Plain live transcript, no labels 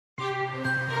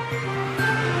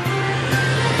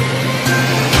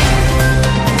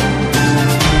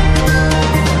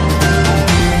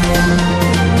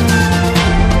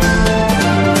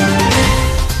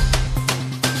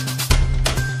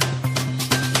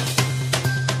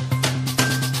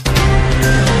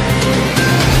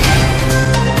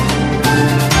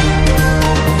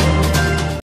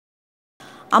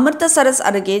அமிர்தசரஸ்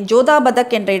அருகே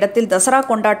ஜோதாபதக் என்ற இடத்தில் தசரா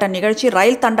கொண்டாட்ட நிகழ்ச்சி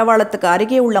ரயில் தண்டவாளத்துக்கு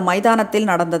அருகே உள்ள மைதானத்தில்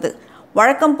நடந்தது.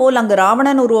 வழக்கம் போல் அங்கு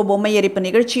ராவணன் உருவ பொம்மை எரிப்பு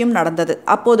நிகழ்ச்சியும் நடந்தது.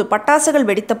 அப்போது பட்டாசுகள்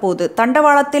வெடித்தபோது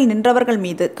தண்டவாளத்தில் நின்றவர்கள்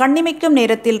மீது கண்ணிமைக்கும்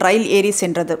நேரத்தில் ரயில் ஏறி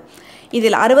சென்றது.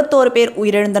 இதில் 61 பேர்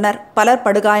உயிரிழந்தனர், பலர்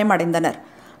படுகாயமடைந்தனர்.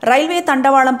 ரயில்வே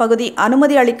தண்டவாளம் பகுதி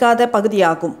அனுமதி அளிக்காத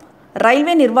பகுதியாகும்.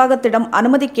 ரயில்வே நிர்வாகத்திடம்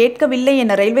அனுமதி கேட்கவில்லை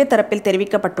என ரயில்வே தரப்பில்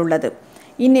தெரிவிக்கப்பட்டுள்ளது.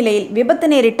 இந்நிலையில் விபத்து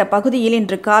நேரிட்ட பகுதியில்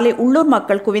இன்று காலை உள்ளூர்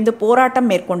மக்கள் குவிந்து போராட்டம்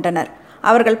மேற்கொண்டனர்.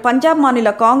 அவர்கள் பஞ்சாப்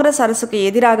மாநில காங்கிரஸ் அரசுக்கு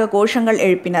எதிராக கோஷங்கள்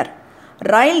எழுப்பினர்.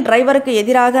 ரயில் டிரைவருக்கு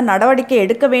எதிராக நடவடிக்கை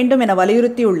எடுக்க வேண்டும் என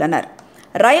வலியுறுத்தியுள்ளனர்.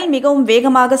 ரயில் மிகவும்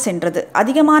வேகமாக சென்றது.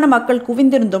 அதிகமான மக்கள்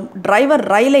குவிந்திருந்தும் டிரைவர்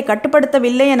ரயிலை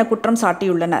கட்டுப்படுத்தவில்லை என குற்றம்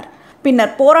சாட்டியுள்ளனர்.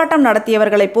 பின்னர் போராட்டம்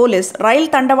நடத்தியவர்களை போலீஸ்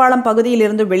ரயில் தண்டவாளம் பகுதியில்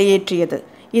இருந்து வெளியேற்றியது.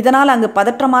 இதனால் அங்கு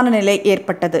பதற்றமான நிலை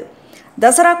ஏற்பட்டது.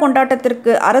 தசரா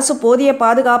கொண்டாட்டத்திற்கு அரசு போதிய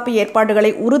பாதுகாப்பு ஏற்பாடுகளை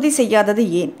உறுதி செய்யாதது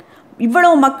ஏன்?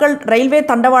 இவ்வளவு மக்கள் ரயில்வே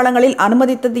தண்டவாளங்களில்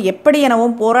அனுமதித்தது எப்படி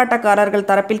எனவும் போராட்டக்காரர்கள்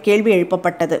தரப்பில் கேள்வி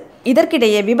எழுப்பப்பட்டது.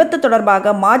 இதற்கிடையே விபத்து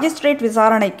தொடர்பாக மாஜிஸ்ட்ரேட்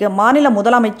விசாரணைக்கு மாநில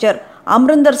முதலமைச்சர்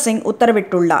அம்ரிந்தர் சிங்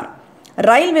உத்தரவிட்டுள்ளார்.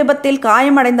 ரயில் விபத்தில்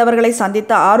காயமடைந்தவர்களை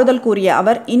சந்தித்து ஆறுதல் கூறிய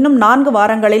அவர் இன்னும் 4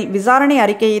 வாரங்களில் விசாரணை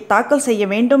அறிக்கையை தாக்கல் செய்ய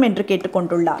வேண்டும் என்று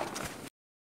கேட்டுக்கொண்டுள்ளார்.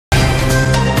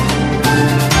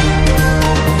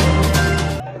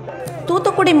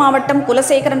 தூத்துக்குடி மாவட்டம்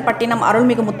குலசேகரன்பட்டினம்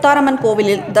அருள்மிகு முத்தாரம்மன்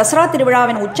கோவிலில் தசரா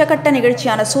திருவிழாவின் உச்சக்கட்ட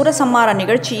நிகழ்ச்சியான சூரசம்மார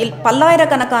நிகழ்ச்சியில்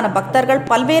பல்லாயிரக்கணக்கான பக்தர்கள்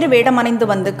பல்வேறு வேடமணிந்து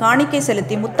வந்து காணிக்கை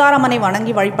செலுத்தி முத்தாரம்மனை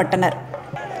வணங்கி வழிபட்டனர்.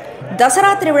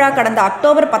 தசரா திருவிழா கடந்த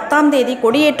அக்டோபர் 10ஆம் தேதி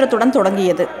கொடியேற்றத்துடன்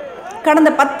தொடங்கியது. கடந்த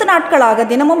 10 நாட்களாக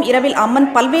தினமும் இரவில் அம்மன்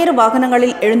பல்வேறு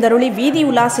வாகனங்களில் எழுந்தருளி வீதி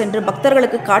உலா சென்று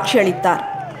பக்தர்களுக்கு காட்சியளித்தார்.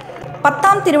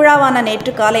 10ஆம் திருவிழாவான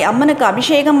நேற்று காலை அம்மனுக்கு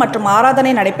அபிஷேகம் மற்றும்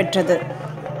ஆராதனை நடைபெற்றது.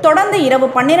 தொடர்ந்து இரவு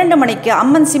 12 மணிக்கு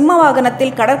அம்மன் சிம்ம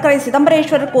வாகனத்தில் கடற்கரை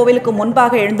சிதம்பரேஸ்வரர் கோவிலுக்கு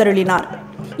முன்பாக எழுந்தருளினார்.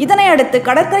 இதனையடுத்து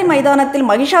கடற்கரை மைதானத்தில்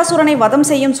மகிஷாசுரனை வதம்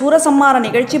செய்யும் சூரசம்மார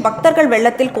நிகழ்ச்சி பக்தர்கள்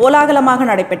வெள்ளத்தில் கோலாகலமாக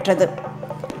நடைபெற்றது.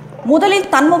 முதலில்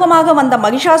தன்முகமாக வந்த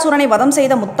மகிஷாசுரனை வதம்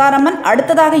செய்த முத்தாரம்மன்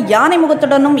அடுத்ததாக யானை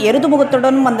முகத்துடனும் எருது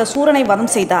முகத்துடனும் வந்த சூரனை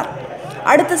வதம் செய்தார்.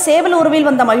 அடுத்து சேவல் உருவில்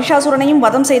வந்த மகிஷாசுரனையும்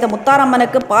வதம் செய்த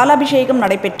முத்தாரம்மனுக்கு பாலாபிஷேகம்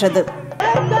நடைபெற்றது.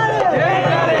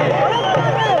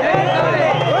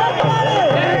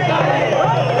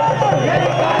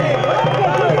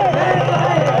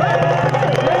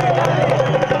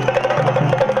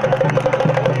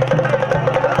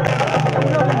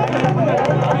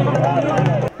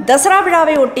 தசரா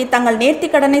விழாவை ஒட்டி தங்கள்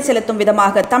நேர்த்திக் கடனை செலுத்தும்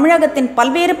விதமாக தமிழகத்தின்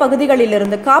பல்வேறு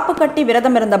பகுதிகளிலிருந்து காப்பு கட்டி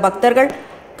விரதமிருந்த பக்தர்கள்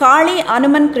காளி,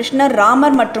 அனுமன், கிருஷ்ணர்,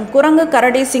 ராமர் மற்றும் குரங்கு,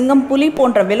 கரடி, சிங்கம், புலி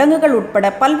போன்ற விலங்குகள் உட்பட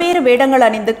பல்வேறு வேடங்கள்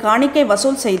அணிந்து காணிக்கை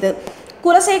வசூல் செய்து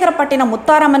குலசேகரப்பட்டினம்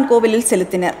முத்தாரம்மன் கோவிலில்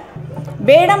செலுத்தினர்.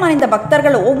 வேடம் அணிந்த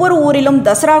பக்தர்கள் ஒவ்வொரு ஊரிலும்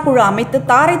தசரா குழு அமைத்து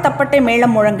தாரை தப்பட்டை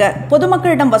மேளம் முழங்க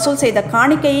பொதுமக்களிடம் வசூல் செய்த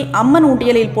காணிக்கையை அம்மன்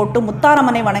உண்டியலில் போட்டு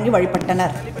முத்தாரம்மனை வணங்கி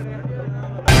வழிபட்டனர்.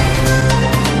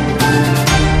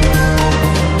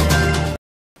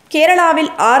 கேரளாவில்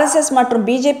RSS மற்றும்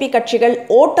BJP கட்சிகள்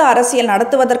ஓட்டு அரசியல்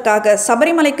நடத்துவதற்காக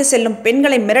சபரிமலைக்கு செல்லும்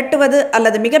பெண்களை மிரட்டுவது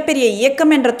அல்லது மிகப்பெரிய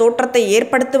இயக்கம் என்ற தோற்றத்தை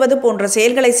ஏற்படுத்துவது போன்ற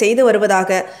செயல்களை செய்து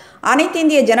வருவதாக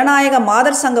அனைத்திந்திய ஜனநாயக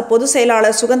மாதர் சங்க பொதுச்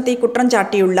செயலாளர் சுகந்தி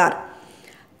குற்றஞ்சாட்டியுள்ளார்.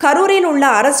 கரூரில் உள்ள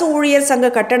அரசு ஊழியர் சங்க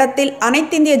கட்டடத்தில்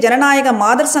அனைத்திந்திய ஜனநாயக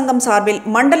மாதர் சங்கம் சார்பில்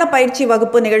மண்டல பயிற்சி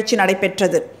வகுப்பு நிகழ்ச்சி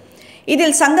நடைபெற்றது.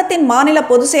 இதில் சங்கத்தின் மாநில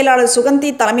பொதுச் செயலாளர்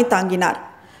சுகந்தி தலைமை தாங்கினார்.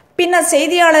 பின்னர்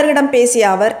செய்தியாளர்களிடம் பேசிய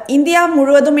அவர், இந்தியா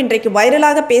முழுவதும் இன்றைக்கு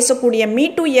வைரலாக பேசக்கூடிய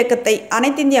மீ2 இயக்கத்தை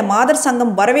அனைத்திந்திய மாதர்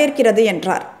சங்கம் வரவேற்கிறது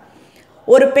என்றார்.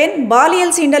 ஒரு பெண்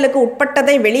பாலியல் சீண்டலுக்கு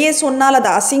உட்பட்டதை வெளியே சொன்னால் அது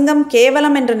அசிங்கம்,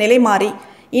 கேவலம் என்ற நிலை மாறி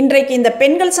இன்றைக்கு இந்த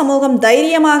பெண்கள் சமூகம்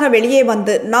தைரியமாக வெளியே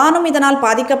வந்து நானும் இதனால்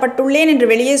பாதிக்கப்பட்டுள்ளேன் என்று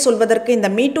வெளியே சொல்வதற்கு இந்த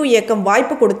மீ2 இயக்கம்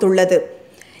வாய்ப்பு கொடுத்துள்ளது.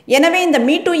 எனவே இந்த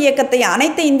மீ2 இயக்கத்தை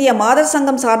அனைத்து இந்திய மாதர்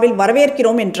சங்கம் சார்பில்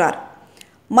வரவேற்கிறோம் என்றார்.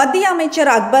 மத்திய அமைச்சர்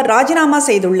அக்பர் ராஜினாமா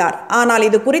செய்துள்ளார். ஆனால்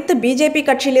இது குறித்து BJP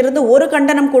கட்சியிலிருந்து ஒரு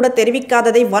கண்டனம் கூட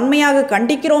தெரிவிக்காததை வன்மையாக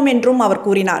கண்டிக்கிறோம் என்றும் அவர்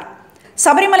கூறினார்.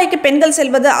 சபரிமலைக்கு பெண்கள்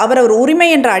செல்வது அவரவர் உரிமை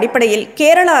என்ற அடிப்படையில்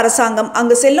கேரள அரசாங்கம்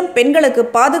அங்கு செல்லும் பெண்களுக்கு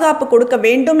பாதுகாப்பு கொடுக்க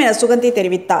வேண்டும் என சுகந்தி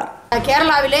தெரிவித்தார்.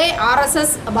 கேரளாவிலே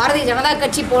RSS, பாரதிய ஜனதா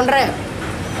கட்சி போன்ற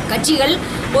கட்சிகள்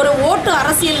ஒரு ஓட்டு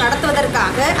அரசியல்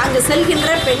நடத்துவதற்காக அங்கு செல்கின்ற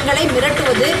பெண்களை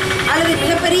மிரட்டுவது அல்லது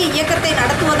மிகப்பெரிய இயக்கத்தை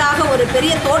நடத்துவதாக ஒரு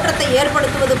பெரிய தோற்றத்தை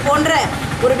ஏற்படுத்துவது போன்ற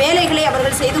ஒரு வேலைகளை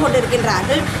அவர்கள் செய்து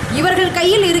கொண்டிருக்கின்றார்கள். இவர்கள்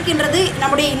கையில் இருக்கின்றது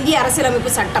நம்முடைய இந்திய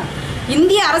அரசியலமைப்பு சட்டம்.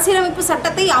 இந்திய அரசியலமைப்பு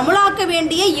சட்டத்தை அமலாக்க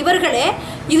வேண்டிய இவர்களே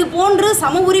இது போன்று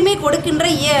சம உரிமை கொடுக்கின்ற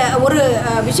ஒரு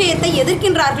விஷயத்தை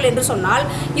எதிர்க்கின்றார்கள் என்று சொன்னால்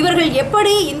இவர்கள்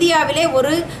எப்படி இந்தியாவிலே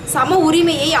ஒரு சம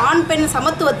உரிமையை, ஆண் பெண்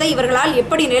சமத்துவத்தை இவர்களால்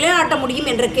எப்படி நிலைநாட்ட முடியும்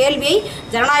என்ற கேள்வியை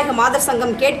ஜனநாயக மாதர்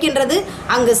சங்கம் கேட்கின்றது.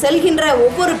 அங்கு செல்கின்ற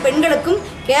ஒவ்வொரு பெண்களுக்கும்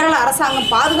கேரள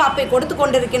அரசாங்கம் பாதுகாப்பை கொடுத்து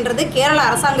கொண்டிருக்கின்றது. கேரள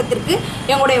அரசாங்கத்திற்கு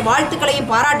எங்களுடைய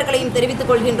வாழ்த்துக்களையும் பாராட்டுகளையும் தெரிவித்துக்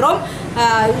கொள்கின்றோம்.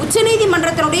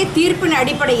 உச்சநீதிமன்றத்தினுடைய தீர்ப்பின்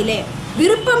அடிப்படையிலே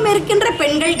விருப்பம் இருக்கின்ற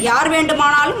பெண்கள் யார்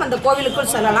வேண்டுமானாலும் அந்த கோவிலுக்குள்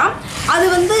செல்லலாம். அது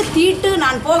தீட்டு,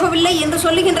 நான் போகவில்லை என்று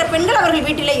சொல்லுகின்ற பெண்கள் அவர்கள்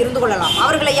வீட்டிலே இருந்து கொள்ளலாம்.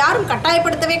 அவர்களை யாரும்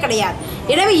கட்டாயப்படுத்தவே கிடையாது.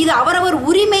 எனவே இது அவரவர்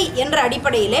உரிமை என்ற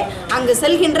அடிப்படையிலே அங்கு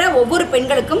செல்கின்ற ஒவ்வொரு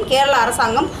பெண்களுக்கும் கேரள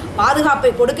அரசாங்கம்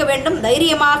பாதுகாப்பை கொடுக்க வேண்டும்.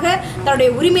 தைரியமாக தன்னுடைய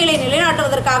உரிமைகளை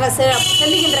நிலைநாட்டுவதற்காக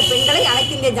செல்லுகின்ற பெண்களை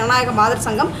அனைத்து இந்திய ஜனநாயக மாதர்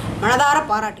சங்கம் மனதார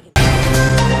பாராட்டுகிறது.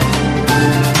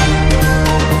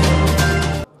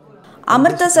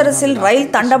 அமிர்தசரஸில் ரயில்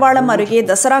தண்டவாளம் அருகே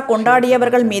தசரா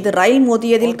கொண்டாடியவர்கள் மீது ரயில்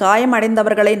மோதியதில்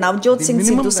காயமடைந்தவர்களை நவ்ஜோத் சிங்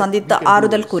சித்து சந்தித்து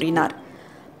ஆறுதல் கூறினார்.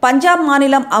 பஞ்சாப்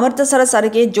மாநிலம் அமிர்தசரஸ்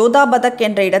அருகே ஜோதாபதக்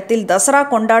என்ற இடத்தில் தசரா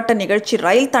கொண்டாட்ட நிகழ்ச்சி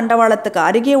ரயில் தண்டவாளத்துக்கு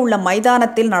அருகே உள்ள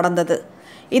மைதானத்தில் நடந்தது.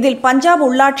 இதில் பஞ்சாப்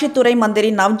உள்ளாட்சித்துறை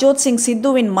மந்திரி நவ்ஜோத் சிங்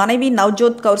சித்துவின் மனைவி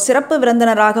நவ்ஜோத் கவுர் சிறப்பு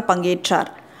விருந்தினராக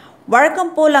பங்கேற்றார்.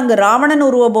 வழக்கம் போல் அங்கு ராவணன்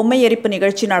உருவ பொம்மை எரிப்பு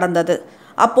நிகழ்ச்சி நடந்தது.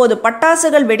 அப்போது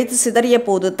பட்டாசுகள் வெடித்து சிதறிய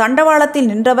போது தண்டவாளத்தில்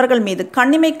நின்றவர்கள் மீது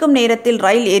கண்ணிமைக்கும் நேரத்தில்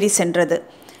ரயில் ஏறி சென்றது.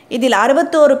 இதில்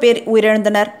 61 பேர்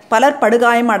உயிரிழந்தனர். பலர்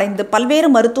படுகாயம் அடைந்து பல்வேறு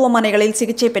மருத்துவமனைகளில்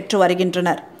சிகிச்சை பெற்று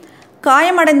வருகின்றனர்.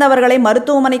 காயமடைந்தவர்களை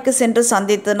மருத்துவமனைக்கு சென்று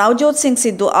சந்தித்து நவ்ஜோத் சிங்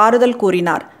சித்து ஆறுதல்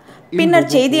கூறினார்.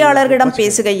 பின்னர் செய்தியாளர்களிடம்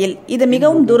பேசுகையில், இது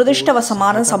மிகவும்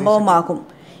துரதிருஷ்டவசமான சம்பவமாகும்.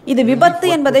 இது விபத்து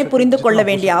என்பதை புரிந்து கொள்ள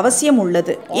வேண்டிய அவசியம்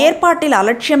உள்ளது. ஏற்பாட்டில்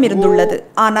அலட்சியம் இருந்துள்ளது,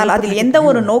 ஆனால் அதில் எந்த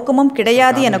ஒரு நோக்கமும்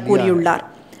கிடையாது என கூறியுள்ளார்.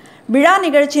 விழா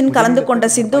நிகழ்ச்சியில் கலந்து கொண்ட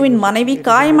சித்துவின் மனைவி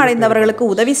காயமடைந்தவர்களுக்கு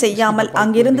உதவி செய்யாமல்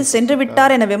அங்கிருந்து சென்று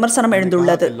விட்டார் என விமர்சனம்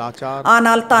எழுந்துள்ளது.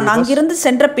 ஆனால் தான் அங்கிருந்து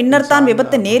சென்ற பின்னர் தான்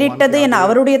விபத்து நேரிட்டது என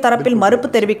அவருடைய தரப்பில் மறுப்பு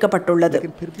தெரிவிக்கப்பட்டுள்ளது.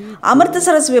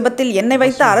 அமிர்தசரஸ் விபத்தில் என்னை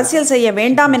வைத்து அரசியல் செய்ய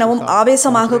வேண்டாம் எனவும்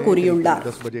ஆவேசமாக கூறியுள்ளார்.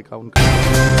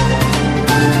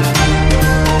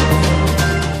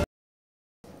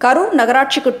 கரூர்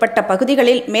நகராட்சிக்குட்பட்ட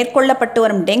பகுதிகளில் மேற்கொள்ளப்பட்டு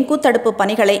வரும் டெங்கு தடுப்பு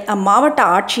பணிகளை அம்மாவட்ட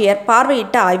ஆட்சியர்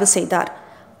பார்வையிட்டு ஆய்வு செய்தார்.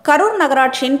 கரூர்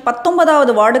நகராட்சியின்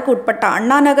 19வது வார்டுக்கு உட்பட்ட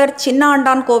அண்ணாநகர், சின்ன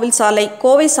ஆண்டான் கோவில் சாலை,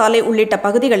 கோவை சாலை உள்ளிட்ட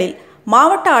பகுதிகளில்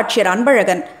மாவட்ட ஆட்சியர்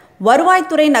அன்பழகன்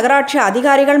வருவாய்த்துறை, நகராட்சி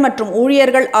அதிகாரிகள் மற்றும்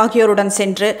ஊழியர்கள் ஆகியோருடன்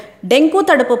சென்று டெங்கு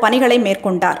தடுப்பு பணிகளை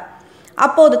மேற்கொண்டார்.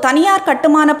 அப்போது தனியார்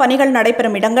கட்டுமான பணிகள்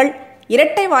நடைபெறும் இடங்கள்,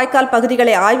 இரட்டை வாய்க்கால்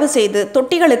பகுதிகளை ஆய்வு செய்து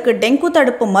தொட்டிகளுக்கு டெங்கு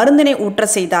தடுப்பு மருந்தினை ஊற்ற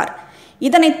செய்தார்.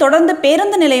 இதனைத் தொடர்ந்து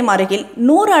பேருந்து நிலையம் அருகில்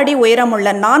 100 அடி உயரமுள்ள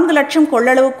 4 லட்சம்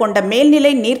கொள்ளளவு கொண்ட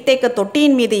மேல்நிலை நீர்த்தேக்க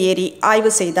தொட்டியின் மீது ஏறி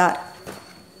ஆய்வு செய்தார்.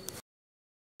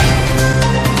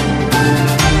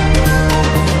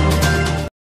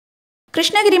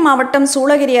 கிருஷ்ணகிரி மாவட்டம்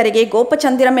சூளகிரி அருகே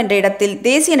கோபச்சந்திரம் என்ற இடத்தில்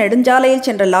தேசிய நெடுஞ்சாலையில்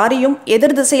சென்ற லாரியும்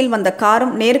எதிர் திசையில் வந்த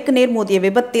காரும் நேருக்கு நேர் மோதிய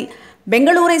விபத்தில்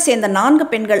பெங்களூரை சேர்ந்த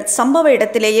 4 பெண்கள் சம்பவ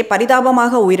இடத்திலேயே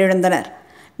பரிதாபமாக உயிரிழந்தனர்.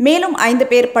 மேலும்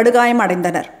 5 பேர் படுகாயம்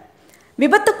அடைந்தனர்.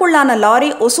 விபத்துக்குள்ளான லாரி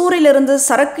ஒசூரிலிருந்து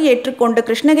சரக்கு ஏற்றுக்கொண்டு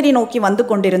கிருஷ்ணகிரி நோக்கி வந்து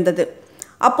கொண்டிருந்தது.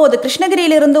 அப்போது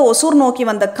கிருஷ்ணகிரியிலிருந்து ஒசூர் நோக்கி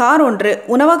வந்த கார் ஒன்று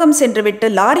உணவகம் சென்றுவிட்டு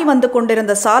லாரி வந்து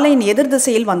கொண்டிருந்த சாலையின் எதிர்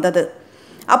திசையில் வந்தது.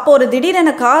 அப்போது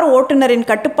திடீரென கார் ஓட்டுநரின்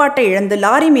கட்டுப்பாட்டை இழந்து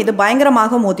லாரி மீது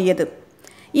பயங்கரமாக மோதியது.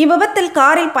 இவ்விபத்தில்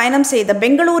காரில் பயணம் செய்த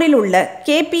பெங்களூரில் உள்ள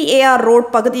KPAR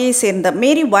ரோட் பகுதியை சேர்ந்த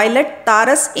மேரி வயலட்,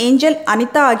 தாரஸ், ஏஞ்சல்,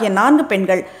 அனிதா ஆகிய 4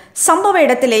 பெண்கள் சம்பவ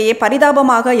இடத்திலேயே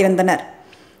பரிதாபமாக இருந்தனர்.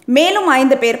 மேலும்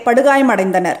 5 பேர்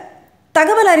படுகாயமடைந்தனர்.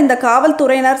 தகவல் அறிந்த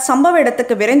காவல்துறையினர் சம்பவ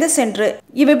இடத்துக்கு விரைந்து சென்று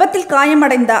இவ்விபத்தில்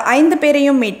காயமடைந்த 5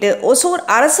 பேரையும் மீட்டு ஒசூர்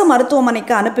அரசு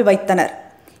மருத்துவமனைக்கு அனுப்பி வைத்தனர்.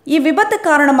 இவ்விபத்து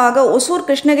காரணமாக ஒசூர்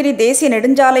கிருஷ்ணகிரி தேசிய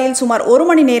நெடுஞ்சாலையில் சுமார் 1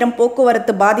 மணி நேரம்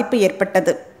போக்குவரத்து பாதிப்பு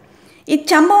ஏற்பட்டது.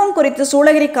 இச்சம்பவம் குறித்து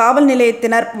சூளகிரி காவல்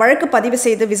நிலையத்தினர் வழக்கு பதிவு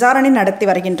செய்து விசாரணை நடத்தி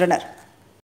வருகின்றனர்.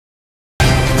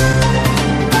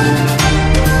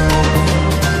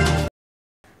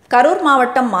 கரூர்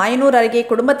மாவட்டம் மாயனூர் அருகே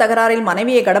குடும்ப தகராறில்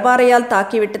மனைவியை கடபாரையால்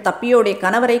தாக்கிவிட்டு தப்பியோடிய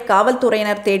கணவரை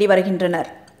காவல்துறையினர் தேடி வருகின்றனர்.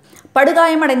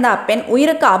 படுகாயமடைந்த அப்பெண்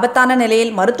உயிருக்கு ஆபத்தான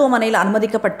நிலையில் மருத்துவமனையில்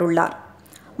அனுமதிக்கப்பட்டுள்ளார்.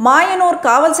 மாயனூர்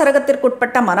காவல்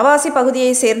சரகத்திற்குட்பட்ட மனவாசி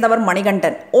பகுதியை சேர்ந்தவர்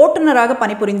மணிகண்டன் ஓட்டுநராக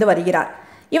பணிபுரிந்து வருகிறார்.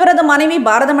 இவரது மனைவி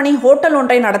பாரதமணி ஹோட்டல்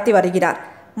ஒன்றை நடத்தி வருகிறார்.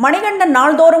 மணிகண்டன்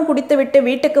நாள்தோறும் குடித்துவிட்டு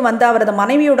வீட்டுக்கு வந்து அவரது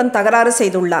மனைவியுடன் தகராறு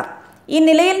செய்துள்ளார்.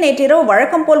 இந்நிலையில் நேற்றிரவு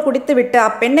வழக்கம் போல் குடித்துவிட்டு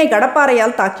அப்பெண்ணை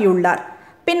கடப்பாரையால் தாக்கியுள்ளார்.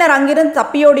 பின்னர் அங்கிருந்து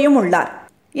தப்பியோடியும் உள்ளார்.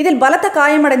 இதில் பலத்த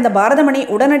காயமடைந்த பாரதமணி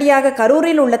உடனடியாக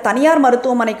கரூரில் உள்ள தனியார்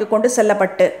மருத்துவமனைக்கு கொண்டு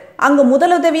செல்லப்பட்டு அங்கு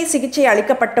முதலுதவி சிகிச்சை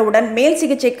அளிக்கப்பட்டவுடன் மேல்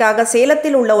சிகிச்சைக்காக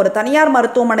சேலத்தில் உள்ள ஒரு தனியார்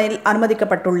மருத்துவமனையில்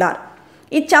அனுமதிக்கப்பட்டுள்ளார்.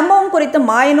 இச்சம்பவம் குறித்து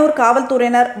மாயனூர்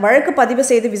காவல்துறையினர் வழக்கு பதிவு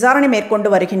செய்து விசாரணை மேற்கொண்டு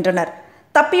வருகின்றனர்.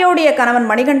 தப்பியோடிய கணவன்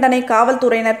மணிகண்டனை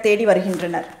காவல்துறையினர் தேடி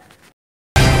வருகின்றனர்.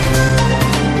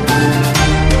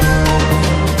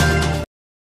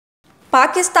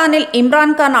 பாகிஸ்தானில்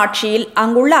இம்ரான்கான் ஆட்சியில்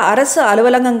அங்குள்ள அரசு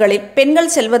அலுவலகங்களில்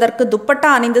பெண்கள் செல்வதற்கு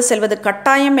துப்பட்டா அணிந்து செல்வது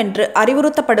கட்டாயம் என்று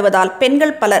அறிவுறுத்தப்படுவதால்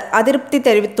பெண்கள் பலர் அதிருப்தி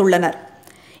தெரிவித்துள்ளனர்.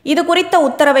 இது குறித்த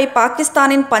உத்தரவை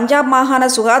பாகிஸ்தானின் பஞ்சாப் மாகாண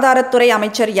சுகாதாரத்துறை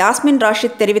அமைச்சர் யாஸ்மின்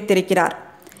ராஷித் தெரிவித்திருக்கிறார்.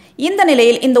 இந்த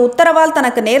நிலையில் இந்த உத்தரவால்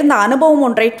தனக்கு நேர்ந்த அனுபவம்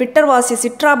ஒன்றை ட்விட்டர் வாசி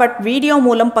சிட்ரா பட் வீடியோ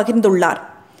மூலம் பகிர்ந்துள்ளார்.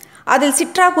 அதில்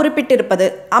சிட்ரா குறிப்பிட்டிருப்பது,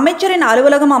 அமைச்சரின்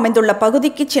அலுவலகம் அமைந்துள்ள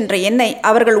பகுதிக்கு சென்ற என்னை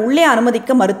அவர்கள் உள்ளே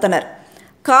அனுமதிக்க மறுத்தனர்.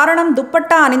 காரணம்,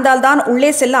 துப்பட்டா அணிந்தால்தான்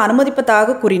உள்ளே செல்ல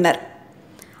அனுமதிப்பதாக கூறினர்.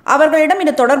 அவர்களிடம்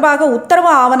இது தொடர்பாக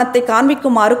உத்தரவு ஆவணத்தை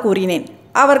காண்பிக்குமாறு கூறினேன்.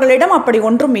 அவர்களிடம் அப்படி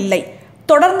ஒன்றும் இல்லை.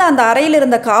 தொடர்ந்து அந்த அறையில்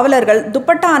இருந்த காவலர்கள்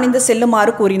துப்பட்டா அணிந்து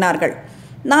செல்லுமாறு கூறினார்கள்.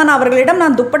 நான் அவர்களிடம்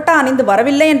நான் துப்பட்டா அணிந்து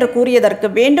வரவில்லை என்று கூறியதற்கு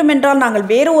வேண்டுமென்றால் நாங்கள்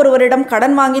வேறு ஒருவரிடம்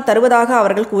கடன் வாங்கி தருவதாக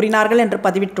அவர்கள் கூறினார்கள் என்று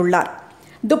பதிவிட்டுள்ளார்.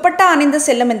 துப்பட்டா அணிந்து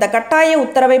செல்லும் இந்த கட்டாய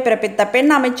உத்தரவை பிறப்பித்த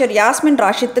பெண் அமைச்சர் யாஸ்மின்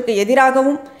ராஷித்துக்கு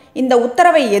எதிராகவும் இந்த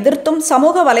உத்தரவை எதிர்த்தும்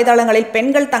சமூக வலைதளங்களில்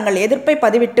பெண்கள் தங்கள் எதிர்ப்பை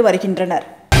பதிவிட்டு வருகின்றனர்.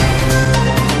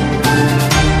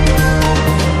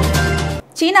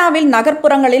 சீனாவில்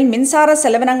நகர்ப்புறங்களில் மின்சார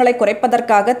செலவினங்களை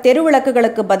குறைப்பதற்காக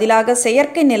தெருவிளக்குகளுக்கு பதிலாக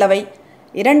செயற்கை நிலவை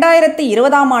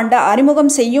 2020ஆம் ஆண்டு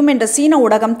அறிமுகம் செய்யும் என்று சீன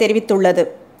ஊடகம் தெரிவித்துள்ளது.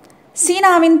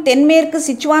 சீனாவின் தென்மேற்கு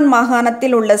சிச்சுவான்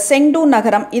மாகாணத்தில் உள்ள செங்டு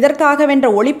நகரம் இதற்காகவென்ற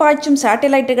ஒளிபாய்ச்சும்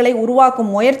சேட்டிலைட்டுகளை உருவாக்கும்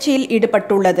முயற்சியில்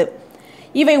ஈடுபட்டுள்ளது.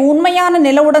 இவை உண்மையான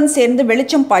நிலவுடன் சேர்ந்து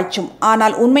வெளிச்சம் பாய்ச்சும்.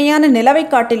 ஆனால் உண்மையான நிலவை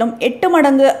காட்டிலும் 8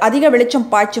 மடங்கு அதிக வெளிச்சம்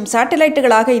பாய்ச்சும்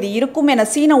சேட்டிலைட்டுகளாக இது இருக்கும் என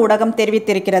சீன ஊடகம்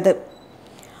தெரிவித்திருக்கிறது.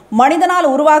 மனிதனால்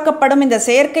உருவாக்கப்படும் இந்த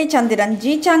செயற்கை சந்திரன்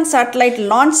ஜீசாங் சேட்டலைட்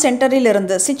லான்ச் சென்டரில்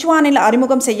இருந்து சிச்சுவானில்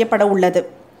அறிமுகம் செய்யப்பட உள்ளது.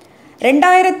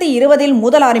 2020இல்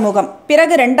முதல் அறிமுகம்.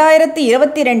 பிறகு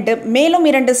 2022 மேலும்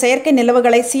 2 செயற்கை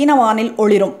நிலவுகளை சீன வானில்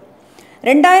ஒளிரும்.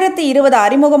 2020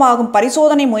 அறிமுகமாகும்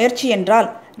பரிசோதனை முயற்சி என்றால்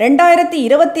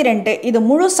 2022 இது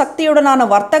முழு சக்தியுடனான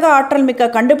வர்த்தக ஆற்றல்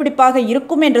மிக்க கண்டுபிடிப்பாக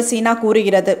இருக்கும் என்று சீனா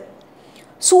கூறுகிறது.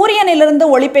 சூரியனிலிருந்து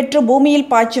ஒளி பெற்று பூமியில்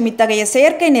பாய்ச்சும் இத்தகைய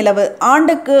செயற்கை நிலவு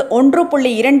ஆண்டுக்கு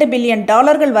 $1.2 பில்லியன்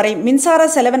வரை மின்சார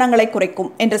செலவினங்களை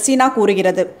குறைக்கும் என்று சீனா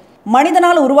கூறுகிறது.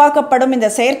 மனிதனால் உருவாக்கப்படும் இந்த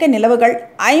செயற்கை நிலவுகள்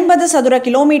 50 சதுர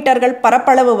கிலோமீட்டர்கள்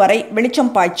பரப்பளவு வரை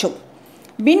வெளிச்சம் பாய்ச்சும்.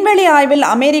 விண்வெளி ஆய்வில்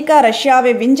அமெரிக்கா,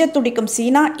 ரஷ்யாவை விஞ்ச துடிக்கும்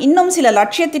சீனா இன்னும் சில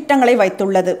லட்சிய திட்டங்களை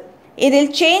வைத்துள்ளது.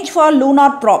 இதில் சேஞ்ச் ஃபார்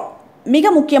லூனார் ப்ராப் மிக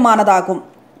முக்கியமானதாகும்.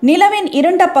 நிலவின்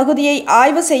இருண்ட பகுதியை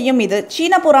ஆய்வு செய்யும் இது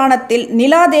சீன புராணத்தில்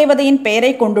நிலா தேவதையின்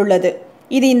பெயரை கொண்டுள்ளது.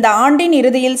 இது இந்த ஆண்டின்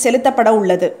இறுதியில் செலுத்தப்பட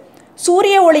உள்ளது.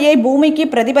 சூரிய ஒளியை பூமிக்கு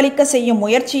பிரதிபலிக்க செய்யும்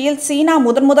முயற்சியில் சீனா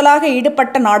முதலாக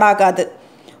ஈடுபட்ட நாடாகாது.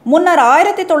 முன்னர்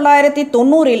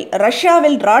 1990இல்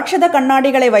ரஷ்யாவில் ராட்சத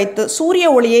கண்ணாடிகளை வைத்து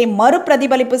சூரிய ஒளியை மறு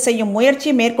பிரதிபலிப்பு செய்யும்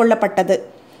முயற்சி மேற்கொள்ளப்பட்டது.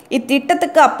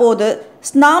 இத்திட்டத்துக்கு அப்போது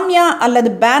ஸ்னாம்யா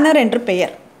அல்லது பேனர் என்று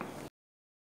பெயர்.